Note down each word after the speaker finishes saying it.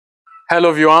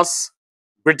Hello viewers,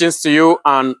 greetings to you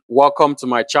and welcome to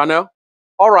my channel.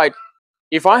 All right,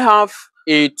 if I have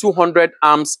a 200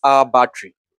 amps hour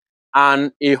battery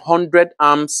and a 100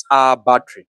 amps hour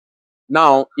battery,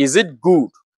 now is it good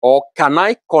or can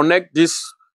I connect these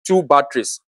two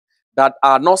batteries that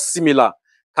are not similar?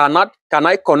 Can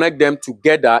I connect them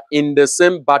together in the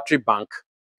same battery bank,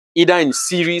 either in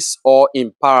series or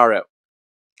in parallel?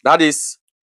 That is,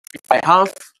 if I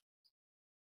have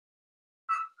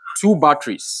two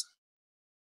batteries,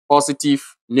 positive,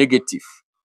 negative,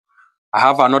 I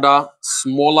have another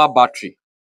smaller battery,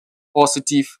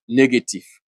 positive, negative.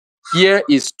 Here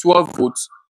is 12 volts,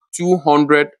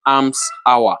 200 amps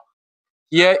hour.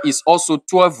 Here is also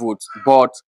 12 volts,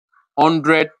 but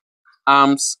 100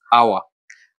 amps hour.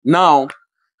 Now,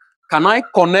 can I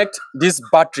connect these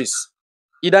batteries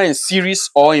either in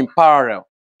series or in parallel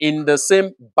in the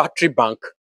same battery bank?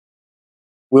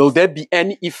 Will there be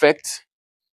any effect?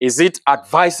 Is it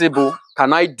advisable?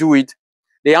 Can I do it?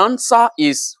 The answer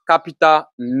is capital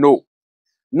no.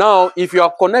 Now, if you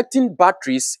are connecting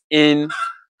batteries in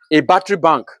a battery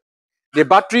bank, the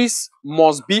batteries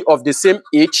must be of the same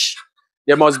age,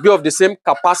 they must be of the same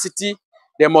capacity,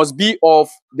 they must be of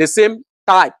the same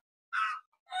type,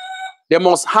 they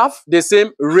must have the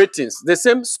same ratings, the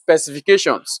same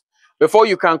specifications before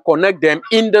you can connect them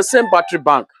in the same battery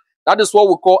bank. That is what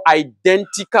we call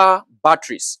identical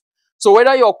batteries. So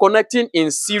whether you're connecting in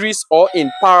series or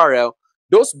in parallel,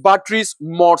 those batteries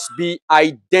must be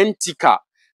identical.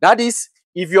 That is,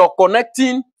 if you're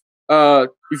connecting,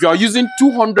 if you're using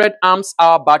 200 amps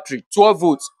hour battery, 12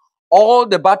 volts, all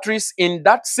the batteries in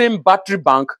that same battery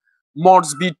bank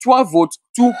must be 12 volts,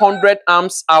 200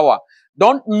 amps hour.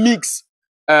 Don't mix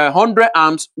 100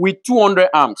 amps with 200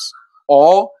 amps,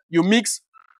 or you mix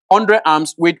 100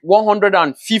 amps with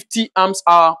 150 amps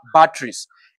hour batteries.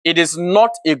 It is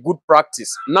not a good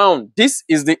practice. Now, this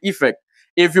is the effect.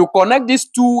 If you connect these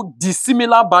two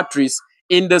dissimilar batteries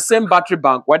in the same battery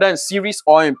bank, whether in series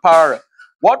or in parallel,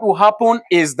 what will happen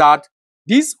is that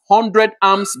this 100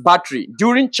 amps battery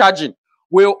during charging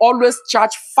will always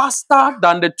charge faster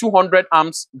than the 200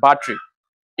 amps battery.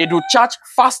 It will charge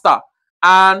faster,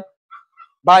 and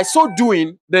by so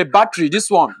doing, the battery, this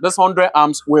 100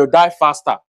 amps, will die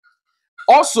faster.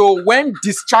 Also, when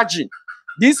discharging,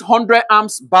 this 100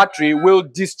 amps battery will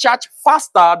discharge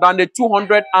faster than the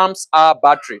 200 amps hour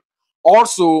battery.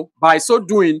 Also, by so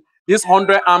doing, this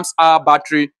 100 amps hour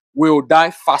battery will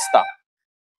die faster.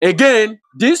 Again,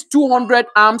 this 200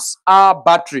 amps hour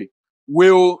battery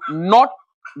will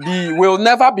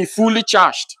never be fully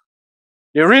charged.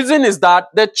 The reason is that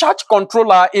the charge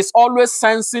controller is always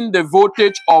sensing the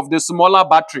voltage of the smaller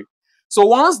battery. So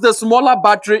once the smaller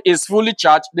battery is fully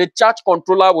charged, the charge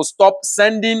controller will stop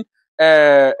sending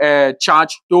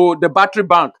charge to the battery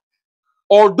bank.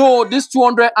 Although this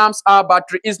 200 amps hour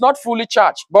battery is not fully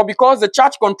charged, but because the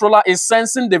charge controller is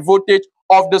sensing the voltage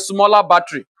of the smaller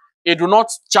battery, it will not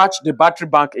charge the battery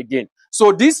bank again.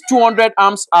 So this 200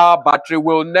 amps hour battery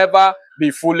will never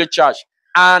be fully charged.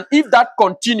 And if that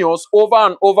continues over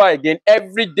and over again,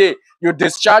 every day you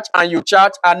discharge and you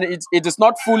charge and it is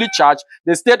not fully charged,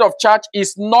 the state of charge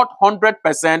is not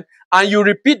 100%, and you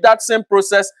repeat that same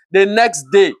process the next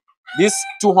day, this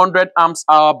 200 amps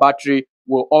hour battery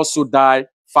will also die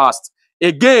fast.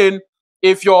 Again,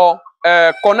 if you're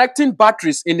connecting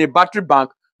batteries in a battery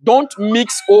bank, don't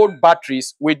mix old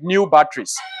batteries with new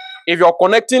batteries. If you're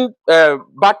connecting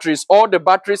batteries, all the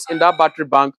batteries in that battery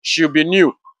bank should be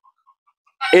new.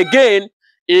 Again,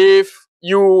 if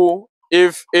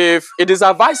it is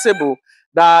advisable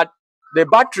that the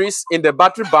batteries in the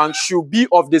battery bank should be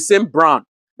of the same brand,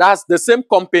 that's the same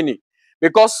company,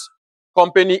 because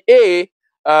company A,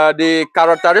 the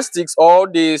characteristics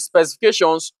or the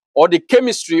specifications or the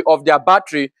chemistry of their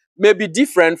battery may be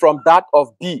different from that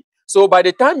of B. So by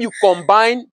the time you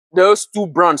combine those two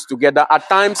brands together, at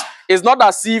times it's not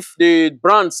as if the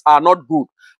brands are not good,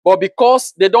 but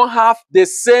because they don't have the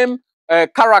same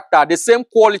character, the same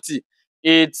quality,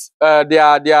 it's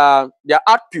their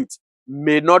output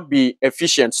may not be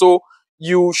efficient. So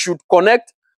you should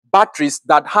connect batteries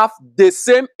that have the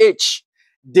same age,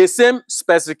 the same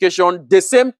specification, the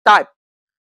same type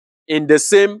in the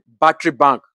same battery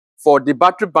bank for the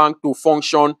battery bank to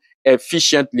function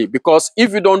efficiently. Because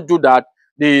if you don't do that,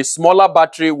 the smaller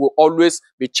battery will always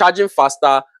be charging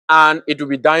faster and it will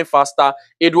be dying faster.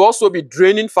 It will also be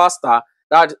draining faster.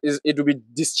 That is, it will be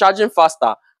discharging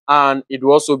faster and it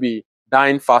will also be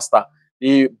dying faster.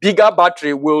 The bigger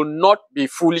battery will not be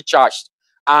fully charged.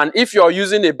 And if you're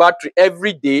using a battery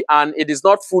every day and it is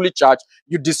not fully charged,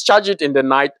 you discharge it in the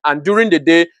night, and during the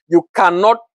day, you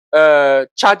cannot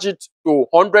charge it to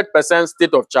 100%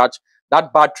 state of charge.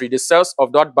 that battery, the cells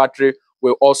of that battery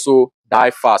will also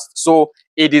die fast. So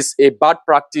it is a bad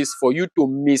practice for you to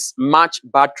mismatch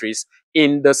batteries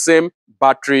in the same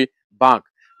battery bank.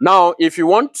 Now, if you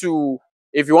want to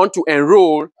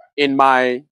enroll in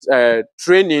my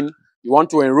training, you want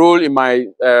to enroll in my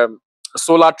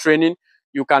solar training,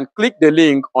 you can click the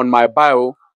link on my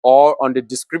bio or on the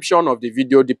description of the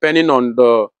video, depending on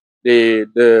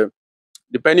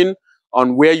depending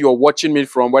on where you're watching me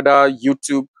from, whether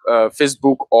YouTube,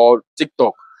 Facebook, or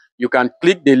TikTok. You can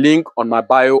click the link on my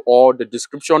bio or the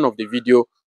description of the video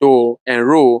to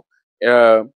enroll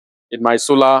in my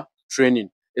solar training.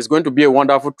 It's going to be a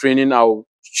wonderful training. I'll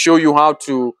show you how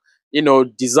to,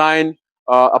 design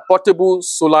a portable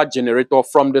solar generator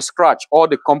from the scratch, all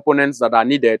the components that are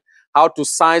needed, how to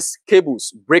size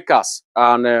cables, breakers,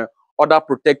 and other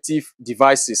protective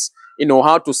devices,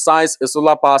 how to size a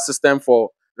solar power system for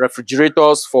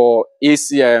refrigerators, for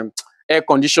AC, air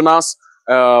conditioners,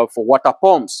 for water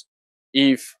pumps.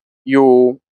 If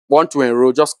you want to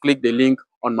enroll, just click the link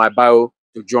on my bio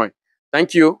to join.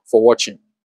 Thank you for watching.